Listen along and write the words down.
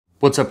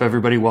What's up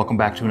everybody, welcome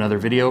back to another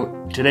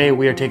video. Today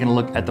we are taking a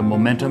look at the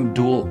Momentem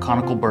dual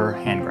conical burr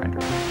hand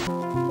grinder.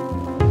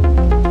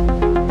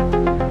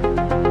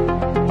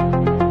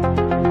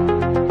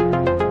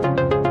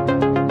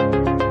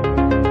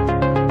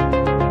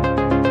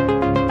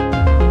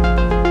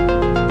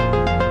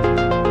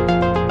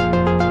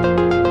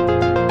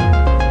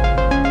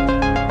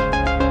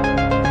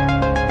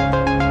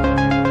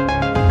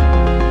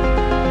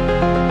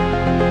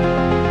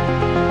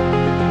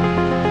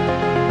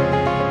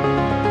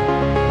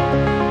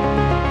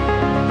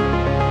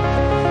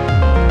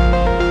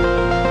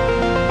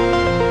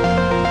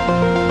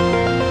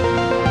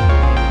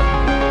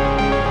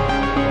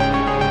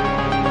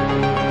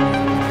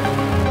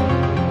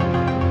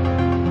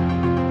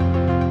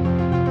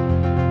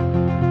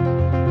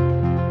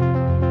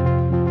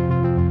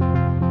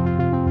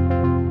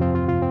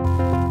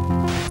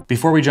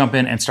 Before we jump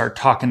in and start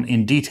talking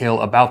in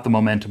detail about the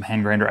Momentem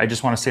hand grinder, I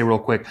just want to say real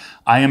quick,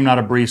 I am not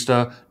a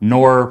barista,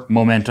 nor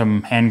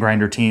Momentem hand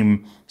grinder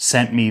team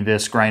sent me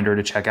this grinder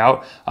to check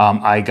out.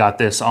 I got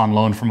this on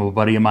loan from a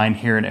buddy of mine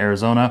here in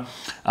Arizona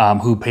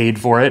who paid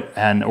for it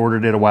and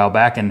ordered it a while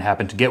back and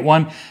happened to get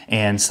one.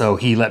 And so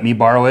he let me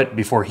borrow it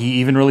before he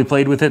even really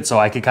played with it, so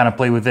I could kind of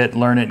play with it,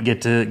 learn it,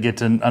 get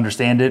to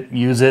understand it,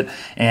 use it,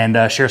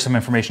 and share some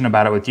information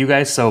about it with you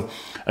guys. So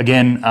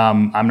again,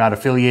 I'm not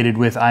affiliated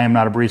with I Am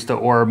Not a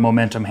Barista or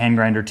Momentem hand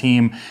grinder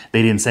team.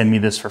 They didn't send me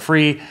this for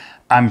free.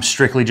 I'm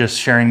strictly just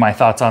sharing my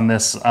thoughts on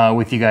this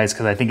with you guys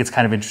because I think it's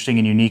kind of interesting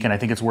and unique, and I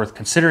think it's worth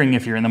considering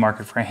if you're in the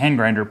market for a hand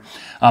grinder,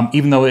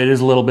 even though it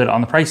is a little bit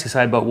on the pricey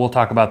side, but we'll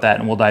talk about that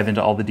and we'll dive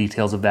into all the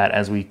details of that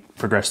as we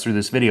progress through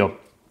this video.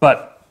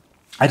 But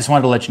I just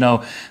wanted to let you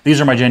know, these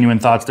are my genuine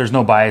thoughts. There's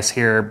no bias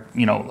here.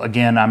 You know,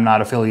 again, I'm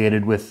not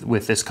affiliated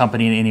with this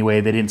company in any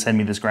way. They didn't send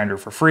me this grinder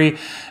for free,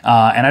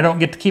 and I don't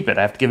get to keep it.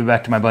 I have to give it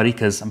back to my buddy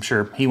because I'm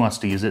sure he wants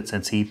to use it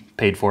since he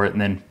paid for it and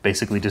then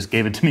basically just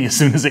gave it to me as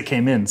soon as it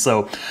came in.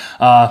 So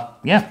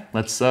yeah,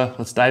 let's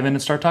dive in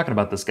and start talking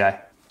about this guy.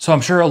 So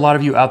I'm sure a lot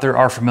of you out there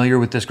are familiar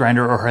with this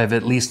grinder or have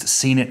at least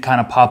seen it kind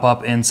of pop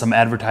up in some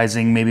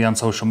advertising, maybe on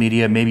social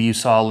media. Maybe you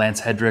saw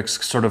Lance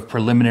Hedrick's sort of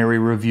preliminary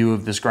review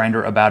of this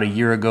grinder about a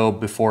year ago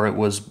before it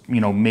was, you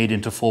know, made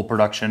into full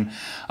production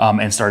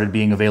and started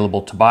being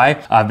available to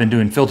buy. I've been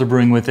doing filter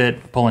brewing with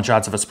it, pulling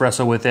shots of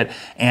espresso with it,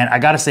 and I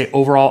gotta say,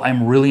 overall,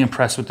 I'm really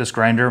impressed with this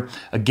grinder.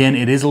 Again,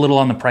 it is a little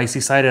on the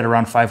pricey side at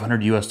around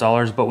 $500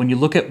 US, but when you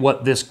look at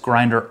what this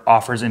grinder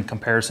offers in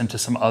comparison to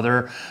some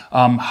other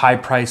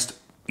high-priced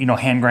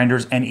hand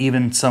grinders and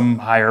even some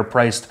higher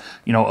priced,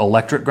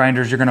 electric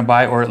grinders you're gonna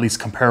buy, or at least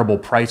comparable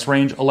price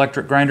range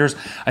electric grinders,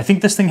 I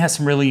think this thing has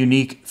some really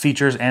unique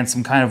features and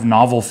some kind of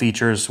novel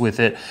features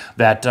with it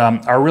that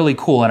are really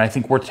cool and I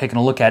think worth taking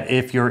a look at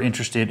if you're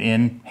interested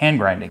in hand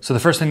grinding. So the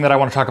first thing that I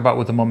wanna talk about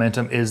with the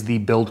Momentem is the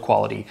build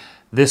quality.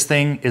 This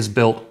thing is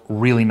built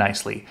really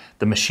nicely.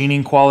 The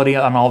machining quality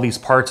on all these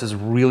parts is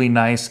really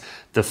nice.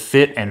 The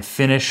fit and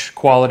finish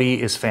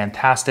quality is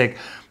fantastic.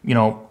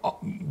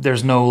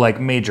 There's no like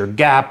major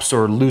gaps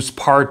or loose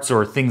parts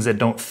or things that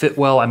don't fit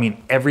well. I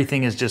mean,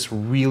 everything is just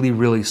really,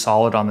 really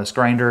solid on this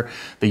grinder.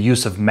 The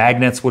use of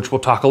magnets, which we'll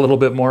talk a little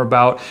bit more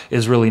about,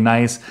 is really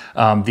nice.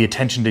 The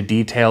attention to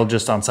detail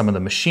just on some of the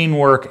machine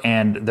work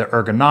and the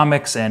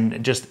ergonomics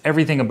and just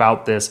everything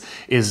about this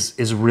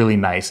is really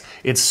nice.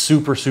 It's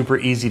super, super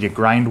easy to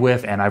grind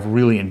with, and I've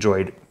really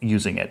enjoyed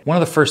using it. One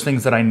of the first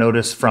things that I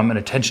noticed from an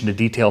attention to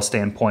detail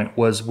standpoint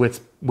was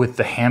with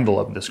the handle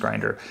of this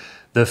grinder.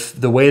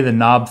 The way the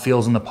knob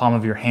feels in the palm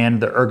of your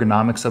hand, the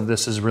ergonomics of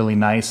this is really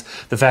nice.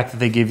 The fact that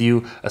they give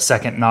you a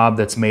second knob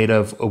that's made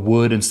of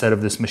wood instead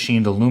of this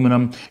machined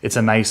aluminum, it's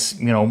a nice,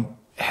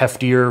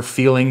 heftier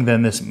feeling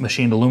than this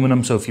machined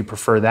aluminum. So if you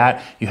prefer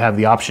that, you have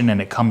the option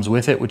and it comes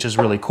with it, which is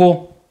really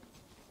cool.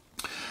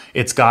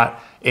 It's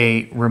got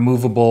a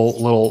removable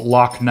little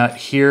lock nut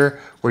here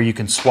where you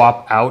can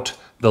swap out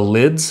the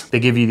lids. They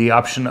give you the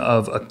option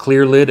of a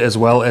clear lid as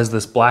well as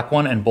this black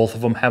one, and both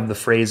of them have the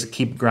phrase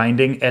 "keep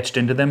grinding" etched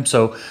into them.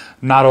 So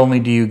not only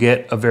do you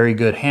get a very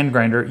good hand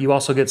grinder, you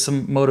also get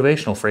some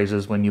motivational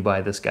phrases when you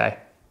buy this guy.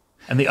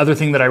 And the other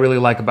thing that I really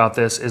like about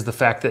this is the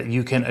fact that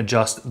you can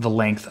adjust the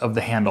length of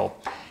the handle.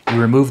 You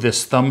remove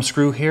this thumb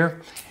screw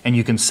here and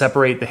you can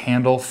separate the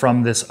handle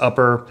from this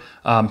upper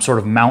sort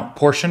of mount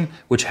portion,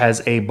 which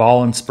has a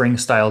ball and spring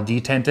style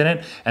detent in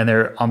it. And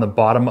there on the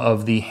bottom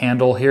of the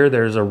handle here,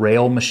 there's a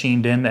rail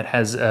machined in that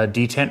has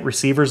detent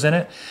receivers in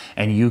it.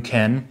 And you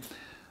can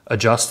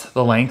adjust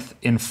the length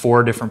in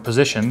 4 different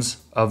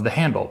positions of the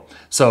handle.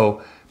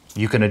 So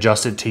you can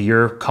adjust it to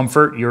your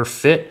comfort, your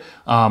fit,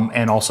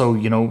 and also,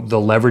 the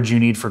leverage you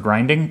need for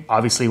grinding.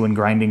 Obviously, when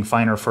grinding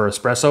finer for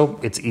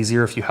espresso, it's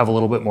easier if you have a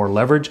little bit more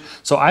leverage.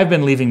 So I've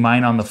been leaving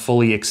mine on the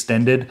fully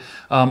extended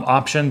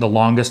option, the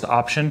longest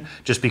option,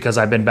 just because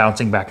I've been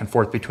bouncing back and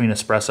forth between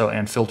espresso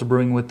and filter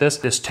brewing with this.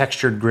 This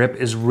textured grip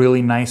is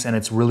really nice and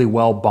it's really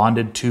well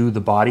bonded to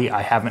the body.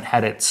 I haven't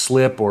had it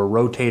slip or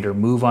rotate or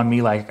move on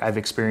me like I've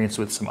experienced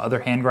with some other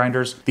hand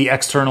grinders. The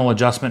external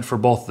adjustment for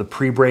both the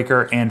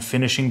pre-breaker and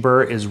finishing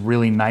burr is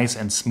really nice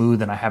and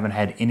smooth, and I haven't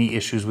had any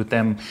issues with them.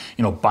 them,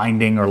 you know,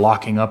 binding or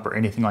locking up or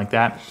anything like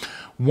that.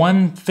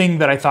 One thing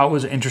that I thought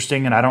was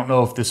interesting, and I don't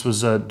know if this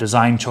was a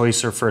design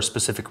choice or for a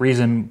specific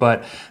reason,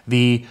 but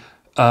the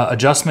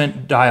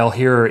adjustment dial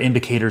here, or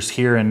indicators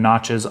here and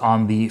notches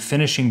on the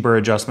finishing burr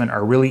adjustment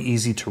are really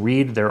easy to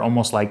read. They're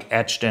almost like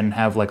etched and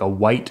have like a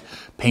white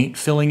paint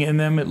filling in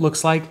them, it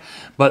looks like.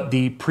 But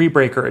the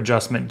pre-breaker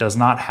adjustment does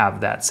not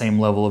have that same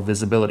level of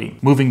visibility.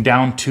 Moving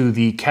down to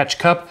the catch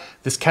cup,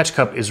 this catch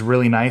cup is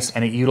really nice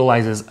and it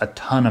utilizes a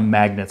ton of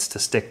magnets to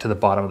stick to the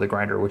bottom of the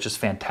grinder, which is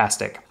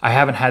fantastic. I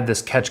haven't had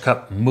this catch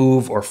cup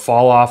move or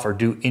fall off or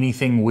do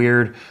anything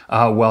weird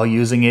while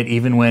using it,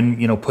 even when,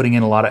 you know, putting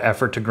in a lot of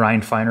effort to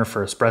grind finer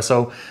for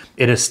espresso.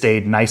 It has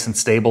stayed nice and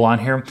stable on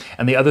here.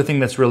 And the other thing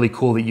that's really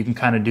cool that you can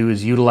kind of do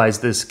is utilize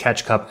this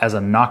catch cup as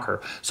a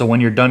knocker. So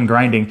when you're done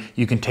grinding,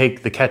 you can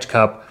take the catch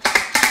cup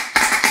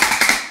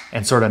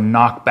and sort of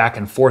knock back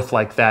and forth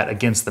like that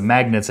against the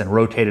magnets and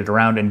rotate it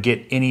around and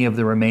get any of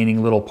the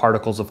remaining little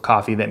particles of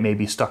coffee that may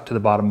be stuck to the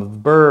bottom of the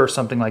burr or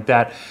something like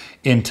that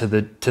into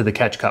the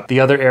catch cup. The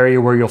other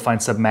area where you'll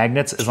find some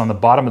magnets is on the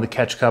bottom of the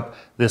catch cup.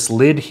 This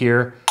lid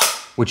here,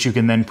 which you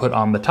can then put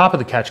on the top of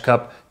the catch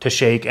cup to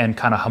shake and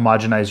kind of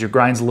homogenize your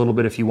grinds a little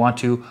bit if you want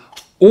to.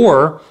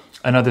 Or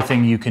another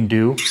thing you can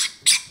do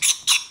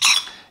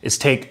is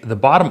take the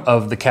bottom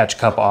of the catch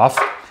cup off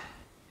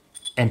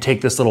and take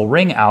this little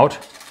ring out,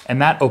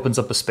 and that opens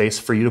up a space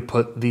for you to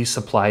put the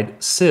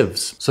supplied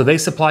sieves. So they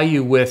supply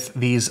you with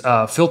these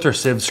filter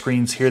sieve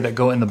screens here that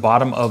go in the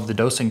bottom of the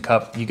dosing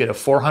cup. You get a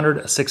 400,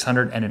 a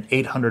 600, and an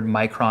 800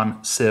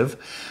 micron sieve.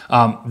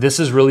 This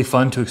is really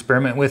fun to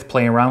experiment with,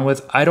 play around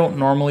with. I don't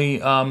normally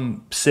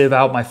sieve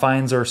out my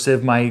fines or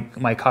sieve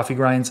my coffee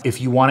grinds.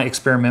 If you want to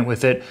experiment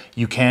with it,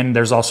 you can.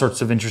 There's all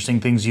sorts of interesting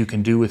things you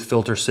can do with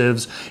filter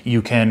sieves.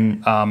 You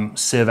can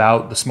sieve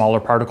out the smaller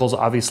particles,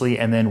 obviously,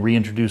 and then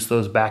reintroduce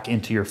those back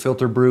into your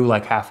filter brew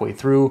like halfway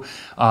through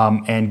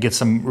and get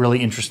some really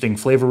interesting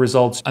flavor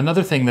results.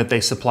 Another thing that they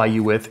supply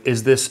you with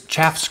is this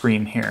chaff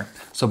screen here.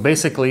 So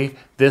basically,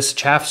 this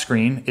chaff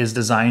screen is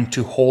designed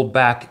to hold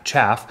back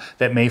chaff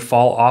that may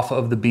fall off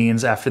of the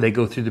beans after they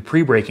go through the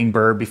pre-breaking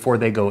burr before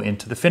they go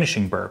into the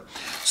finishing burr.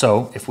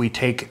 So if we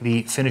take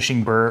the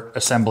finishing burr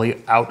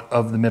assembly out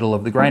of the middle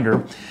of the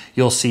grinder,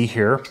 you'll see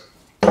here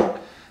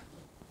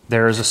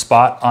there is a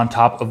spot on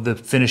top of the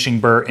finishing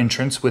burr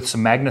entrance with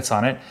some magnets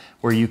on it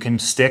where you can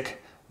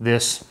stick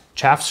this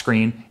chaff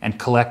screen and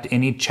collect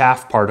any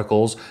chaff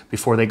particles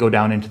before they go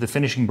down into the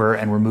finishing burr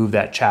and remove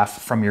that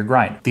chaff from your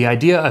grind. The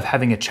idea of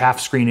having a chaff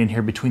screen in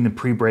here between the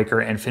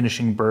pre-breaker and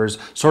finishing burrs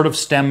sort of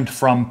stemmed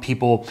from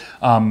people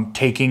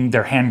taking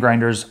their hand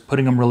grinders,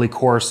 putting them really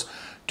coarse,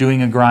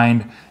 doing a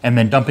grind, and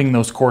then dumping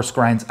those coarse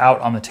grinds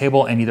out on the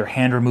table and either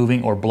hand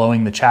removing or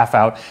blowing the chaff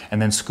out,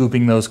 and then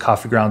scooping those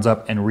coffee grounds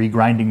up and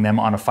regrinding them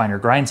on a finer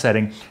grind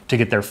setting to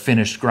get their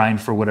finished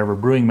grind for whatever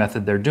brewing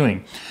method they're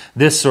doing.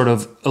 This sort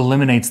of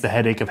eliminates the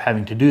headache of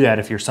having to do that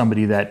if you're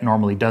somebody that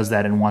normally does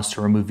that and wants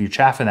to remove your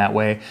chaff in that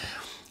way.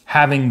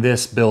 Having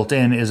this built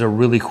in is a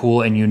really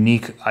cool and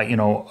unique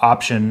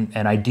option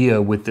and idea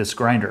with this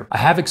grinder. I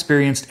have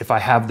experienced, if I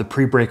have the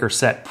pre-breaker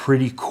set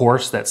pretty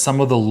coarse, that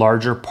some of the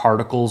larger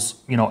particles,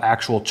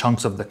 actual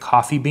chunks of the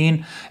coffee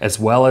bean as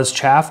well as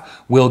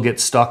chaff will get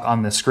stuck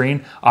on the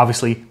screen.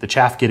 Obviously the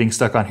chaff getting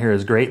stuck on here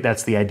is great,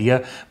 that's the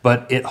idea,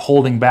 but it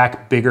holding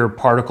back bigger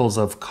particles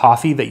of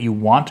coffee that you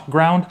want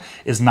ground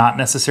is not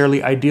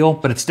necessarily ideal,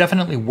 but it's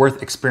definitely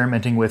worth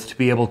experimenting with to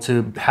be able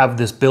to have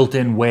this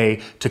built-in way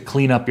to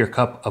clean up your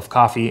cup of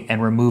coffee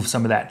and remove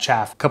some of that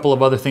chaff. A couple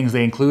of other things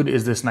they include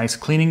is this nice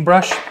cleaning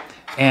brush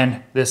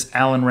and this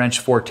Allen wrench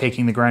for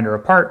taking the grinder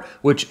apart,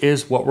 which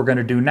is what we're going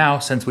to do now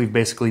since we've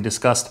basically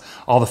discussed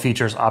all the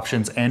features,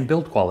 options, and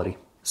build quality.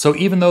 So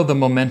even though the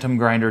Momentem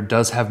grinder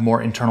does have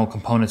more internal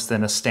components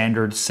than a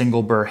standard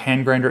single burr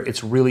hand grinder,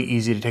 it's really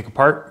easy to take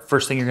apart.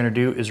 First thing you're going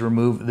to do is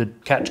remove the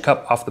catch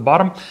cup off the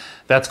bottom.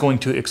 That's going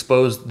to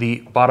expose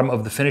the bottom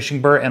of the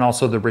finishing burr and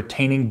also the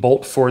retaining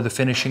bolt for the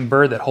finishing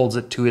burr that holds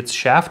it to its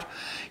shaft.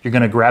 You're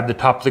going to grab the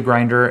top of the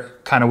grinder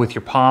kind of with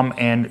your palm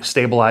and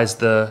stabilize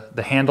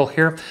the handle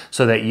here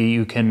so that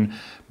you can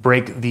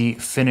break the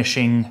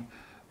finishing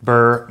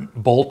burr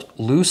bolt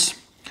loose.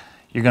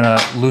 You're going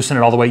to loosen it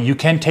all the way. You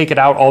can take it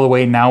out all the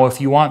way now if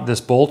you want, this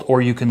bolt,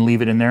 or you can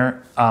leave it in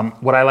there.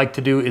 What I like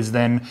to do is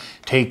then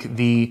take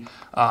the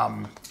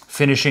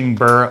finishing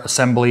burr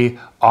assembly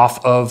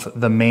off of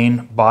the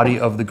main body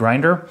of the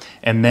grinder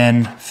and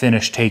then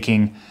finish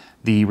taking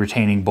the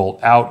retaining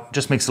bolt out.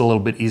 Just makes it a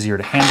little bit easier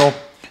to handle.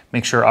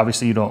 Make sure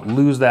obviously you don't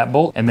lose that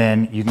bolt, and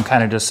then you can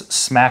kind of just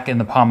smack in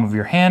the palm of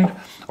your hand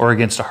or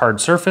against a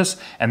hard surface,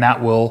 and that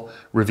will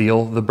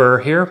reveal the burr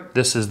here.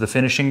 This is the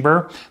finishing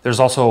burr. There's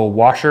also a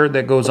washer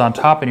that goes on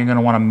top, and you're going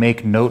to want to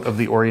make note of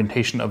the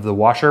orientation of the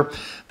washer.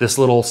 This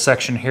little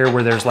section here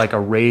where there's like a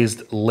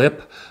raised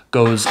lip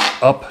goes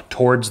up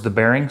towards the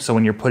bearing. So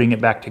when you're putting it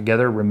back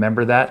together,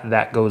 remember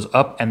that goes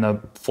up, and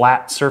the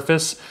flat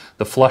surface,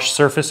 the flush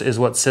surface, is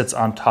what sits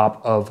on top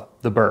of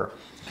the burr.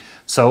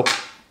 So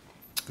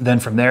then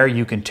from there,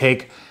 you can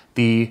take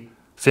the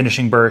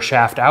finishing burr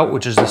shaft out,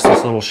 which is this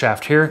little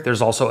shaft here.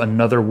 There's also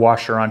another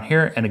washer on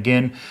here. And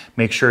again,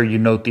 make sure you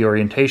note the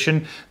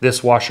orientation.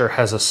 This washer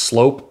has a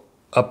slope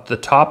up the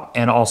top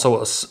and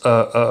also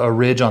a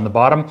ridge on the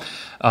bottom.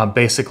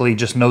 Basically,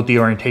 just note the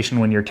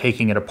orientation when you're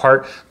taking it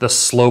apart. The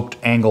sloped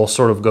angle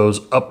sort of goes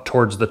up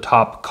towards the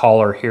top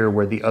collar here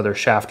where the other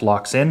shaft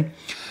locks in.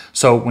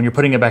 So when you're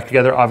putting it back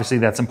together, obviously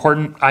that's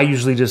important. I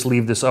usually just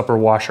leave this upper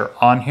washer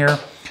on here.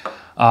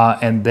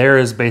 And there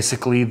is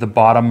basically the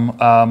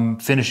bottom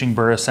finishing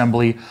burr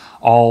assembly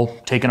all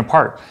taken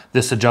apart.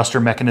 This adjuster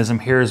mechanism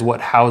here is what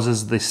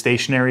houses the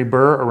stationary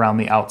burr around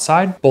the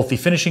outside. Both the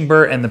finishing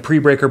burr and the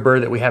pre-breaker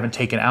burr that we haven't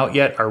taken out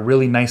yet are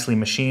really nicely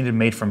machined and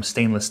made from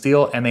stainless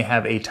steel, and they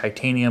have a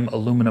titanium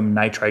aluminum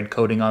nitride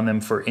coating on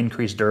them for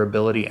increased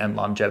durability and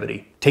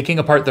longevity. Taking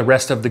apart the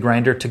rest of the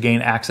grinder to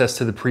gain access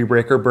to the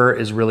pre-breaker burr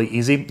is really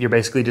easy. You're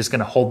basically just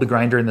gonna hold the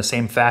grinder in the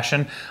same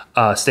fashion,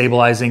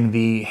 stabilizing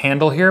the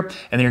handle here,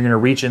 and then you're gonna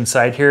reach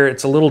inside here.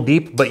 It's a little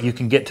deep, but you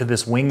can get to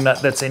this wing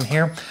nut that's in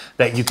here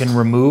that you can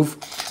remove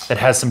that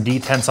has some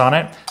detents on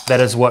it. That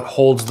is what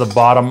holds the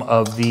bottom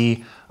of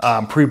the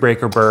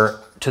pre-breaker burr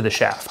to the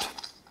shaft.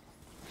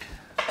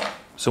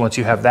 So once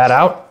you have that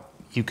out,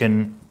 you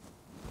can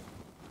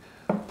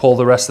pull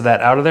the rest of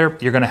that out of there.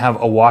 You're gonna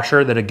have a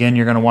washer that, again,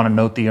 you're gonna wanna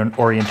note the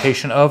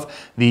orientation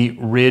of. The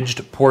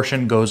ridged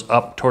portion goes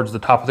up towards the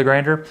top of the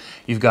grinder.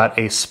 You've got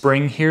a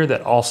spring here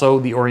that also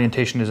the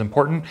orientation is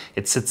important.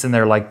 It sits in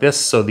there like this,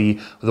 so the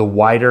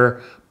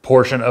wider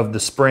portion of the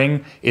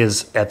spring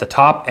is at the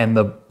top and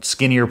the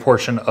skinnier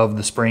portion of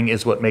the spring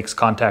is what makes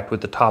contact with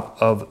the top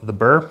of the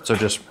burr. So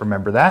just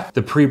remember that.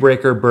 The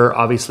pre-breaker burr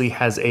obviously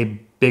has a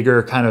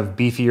bigger, kind of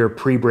beefier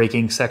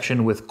pre-breaking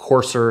section with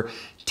coarser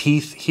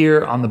teeth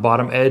here on the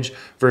bottom edge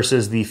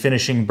versus the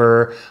finishing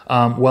burr.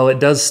 While it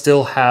does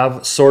still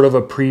have sort of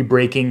a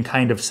pre-breaking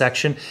kind of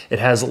section, it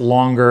has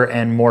longer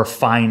and more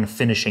fine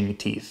finishing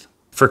teeth.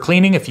 For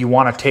cleaning, if you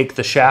want to take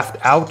the shaft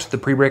out, the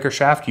pre-breaker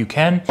shaft, you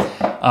can.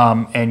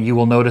 And you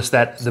will notice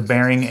that the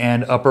bearing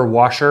and upper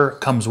washer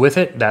comes with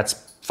it.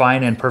 That's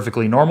fine and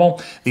perfectly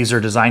normal. These are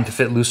designed to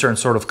fit looser and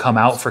sort of come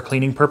out for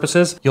cleaning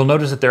purposes. You'll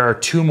notice that there are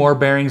two more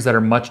bearings that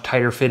are much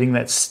tighter fitting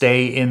that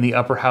stay in the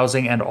upper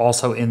housing and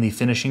also in the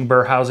finishing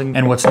burr housing.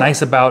 And what's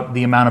nice about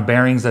the amount of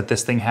bearings that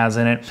this thing has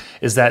in it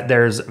is that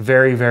there's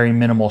very, very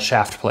minimal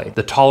shaft play.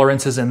 The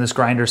tolerances in this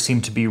grinder seem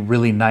to be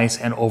really nice,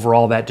 and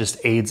overall that just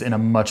aids in a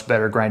much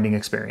better grinding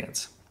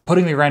experience.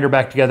 Putting the grinder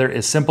back together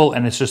is simple,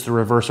 and it's just the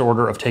reverse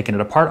order of taking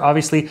it apart.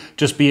 Obviously,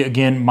 just be,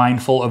 again,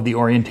 mindful of the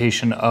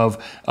orientation of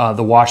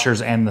the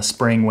washers and the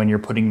spring when you're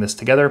putting this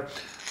together.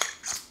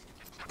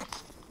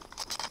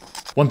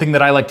 One thing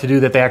that I like to do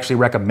that they actually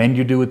recommend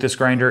you do with this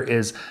grinder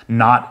is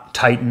not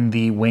tighten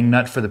the wing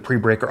nut for the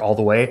pre-breaker all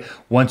the way.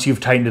 Once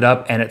you've tightened it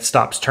up and it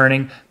stops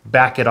turning,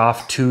 back it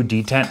off 2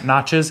 detent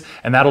notches,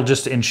 and that'll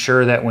just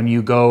ensure that when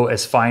you go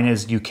as fine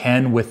as you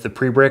can with the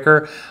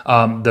pre-breaker,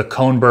 the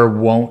cone burr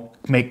won't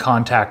make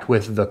contact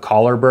with the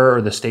collar burr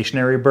or the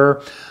stationary burr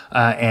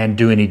and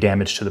do any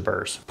damage to the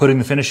burrs. Putting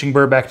the finishing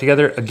burr back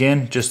together,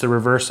 again, just the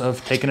reverse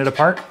of taking it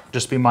apart.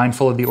 Just be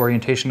mindful of the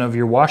orientation of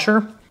your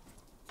washer.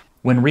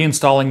 When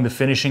reinstalling the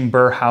finishing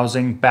burr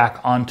housing back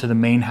onto the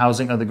main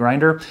housing of the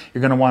grinder, you're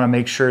going to want to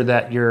make sure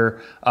that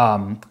your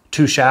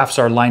 2 shafts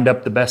are lined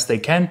up the best they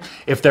can.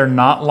 If they're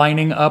not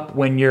lining up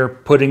when you're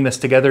putting this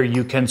together,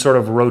 you can sort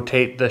of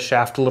rotate the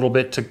shaft a little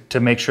bit to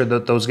make sure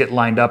that those get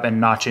lined up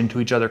and notch into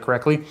each other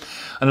correctly.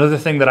 Another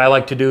thing that I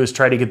like to do is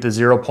try to get the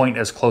 0 point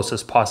as close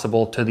as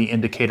possible to the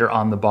indicator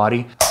on the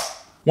body.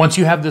 Once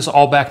you have this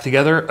all back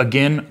together,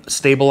 again,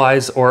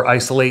 stabilize or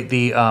isolate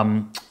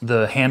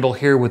the handle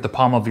here with the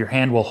palm of your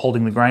hand while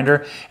holding the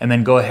grinder, and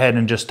then go ahead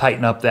and just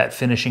tighten up that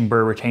finishing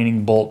burr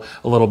retaining bolt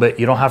a little bit.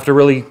 You don't have to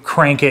really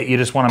crank it. You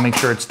just want to make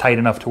sure it's tight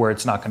enough to where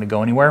it's not going to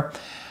go anywhere.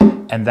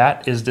 And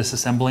that is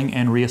disassembling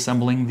and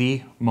reassembling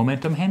the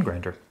Momentem hand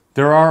grinder.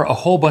 There are a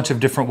whole bunch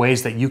of different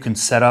ways that you can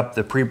set up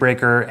the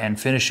pre-breaker and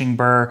finishing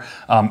burr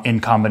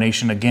in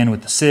combination, again,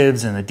 with the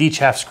sieves and the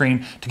decaf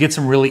screen to get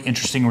some really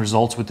interesting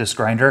results with this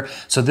grinder.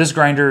 So this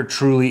grinder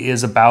truly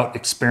is about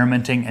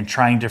experimenting and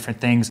trying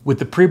different things. With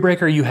the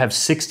pre-breaker, you have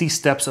 60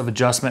 steps of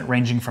adjustment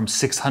ranging from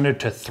 600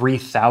 to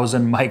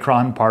 3,000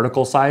 micron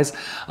particle size.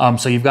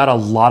 So you've got a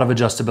lot of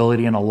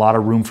adjustability and a lot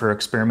of room for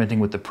experimenting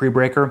with the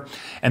pre-breaker.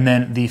 And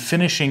then the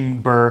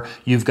finishing burr,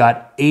 you've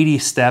got 80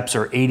 steps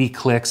or 80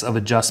 clicks of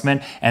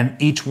adjustment, and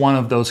each one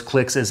of those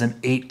clicks is an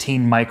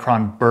 18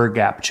 micron burr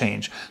gap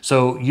change.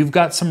 So you've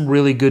got some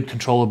really good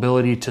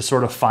controllability to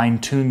sort of fine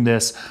tune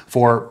this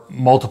for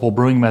multiple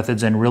brewing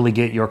methods and really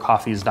get your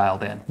coffees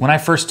dialed in. When I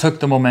first took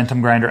the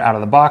Momentem grinder out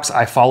of the box,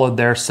 I followed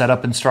their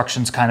setup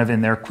instructions kind of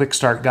in their quick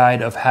start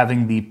guide of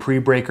having the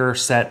pre-breaker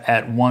set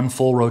at 1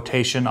 full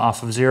rotation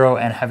off of 0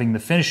 and having the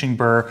finishing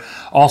burr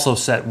also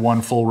set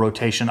 1 full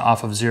rotation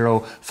off of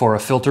 0 for a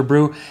filter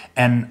brew.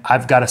 And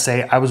I've got to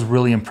say, I was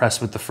really impressed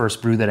with the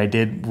first brew that I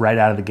did right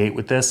out of the the gate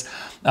with this.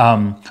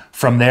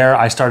 From there,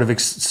 I started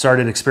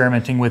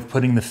experimenting with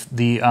putting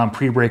the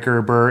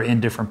pre-breaker burr in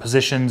different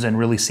positions and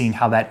really seeing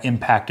how that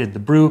impacted the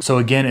brew. So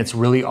again, it's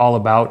really all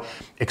about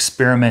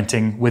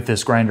experimenting with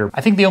this grinder.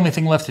 I think the only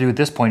thing left to do at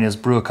this point is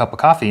brew a cup of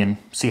coffee and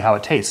see how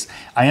it tastes.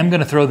 I am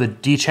gonna throw the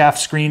decaf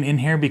screen in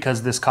here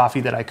because this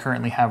coffee that I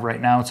currently have right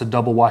now, it's a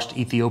double washed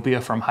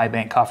Ethiopia from High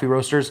Bank Coffee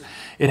Roasters.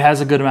 It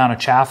has a good amount of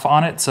chaff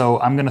on it, so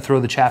I'm gonna throw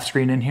the chaff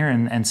screen in here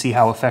and see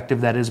how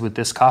effective that is with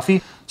this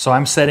coffee. So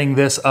I'm setting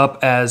this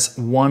up as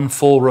 1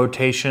 full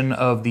rotation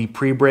of the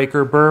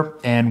pre-breaker burr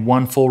and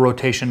 1 full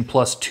rotation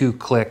plus 2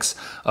 clicks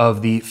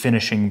of the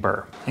finishing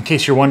burr. In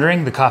case you're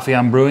wondering, the coffee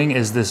I'm brewing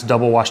is this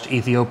double washed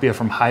Ethiopia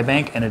from High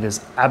Bank, and it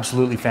is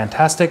absolutely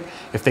fantastic.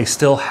 If they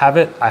still have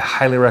it, I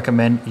highly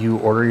recommend you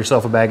order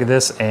yourself a bag of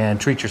this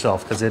and treat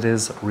yourself because it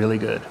is really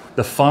good.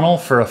 The funnel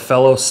for a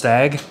fellow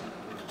stag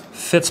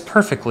fits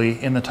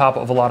perfectly in the top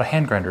of a lot of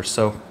hand grinders.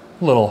 So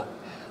a little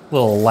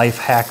life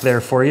hack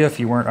there for you if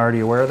you weren't already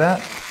aware of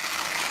that.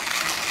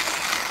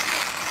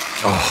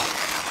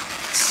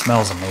 Oh, it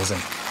smells amazing.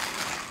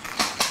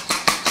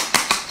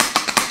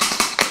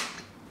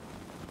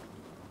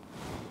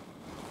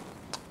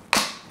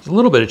 There's a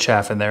little bit of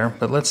chaff in there,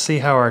 but let's see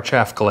how our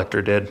chaff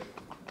collector did.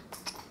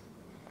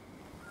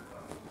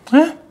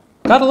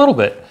 Got a little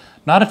bit.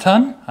 Not a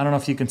ton. I don't know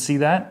if you can see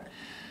that,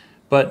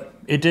 but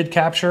it did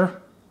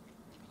capture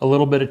a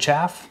little bit of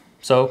chaff,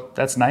 so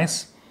that's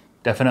nice.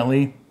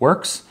 Definitely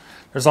works.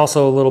 There's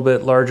also a little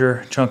bit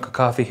larger chunk of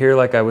coffee here,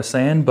 like I was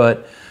saying,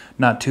 but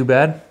not too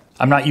bad.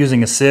 I'm not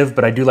using a sieve,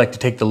 but I do like to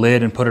take the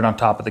lid and put it on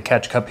top of the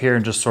catch cup here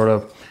and just sort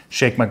of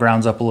shake my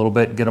grounds up a little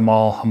bit, get them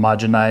all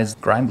homogenized.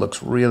 Grind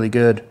looks really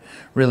good,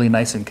 really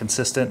nice and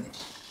consistent.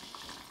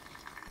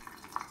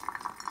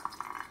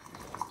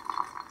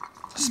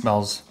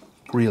 Smells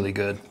really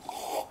good.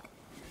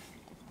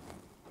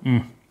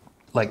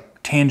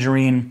 Like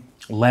tangerine,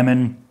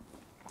 lemon,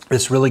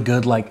 this really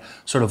good, like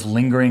sort of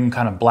lingering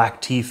kind of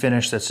black tea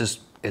finish that's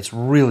just, it's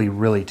really,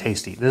 really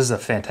tasty. This is a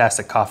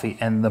fantastic coffee,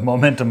 and the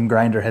Momentem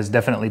grinder has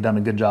definitely done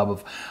a good job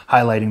of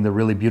highlighting the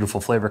really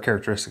beautiful flavor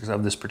characteristics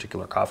of this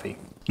particular coffee.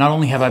 Not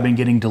only have I been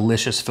getting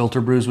delicious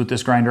filter brews with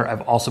this grinder,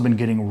 I've also been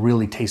getting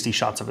really tasty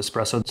shots of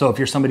espresso. So if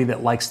you're somebody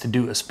that likes to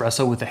do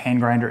espresso with a hand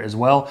grinder as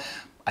well,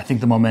 I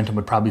think the Momentem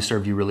would probably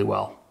serve you really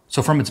well.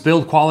 So from its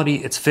build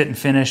quality, its fit and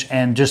finish,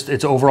 and just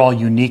its overall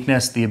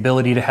uniqueness, the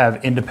ability to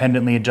have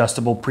independently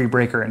adjustable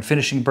pre-breaker and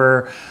finishing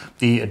burr,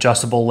 the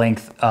adjustable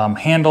length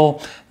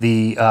handle,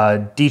 the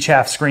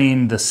decaf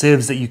screen, the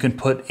sieves that you can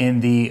put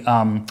in the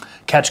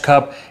catch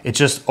cup, it's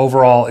just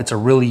overall, it's a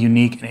really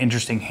unique and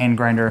interesting hand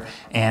grinder,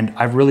 and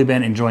I've really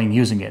been enjoying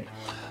using it.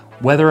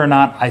 Whether or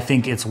not I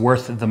think it's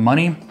worth the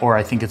money, or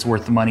I think it's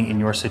worth the money in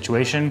your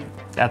situation,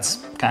 that's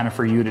kind of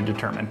for you to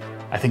determine.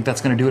 I think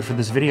that's gonna do it for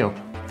this video.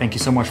 Thank you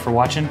so much for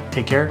watching.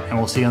 Take care, and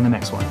we'll see you on the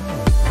next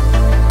one.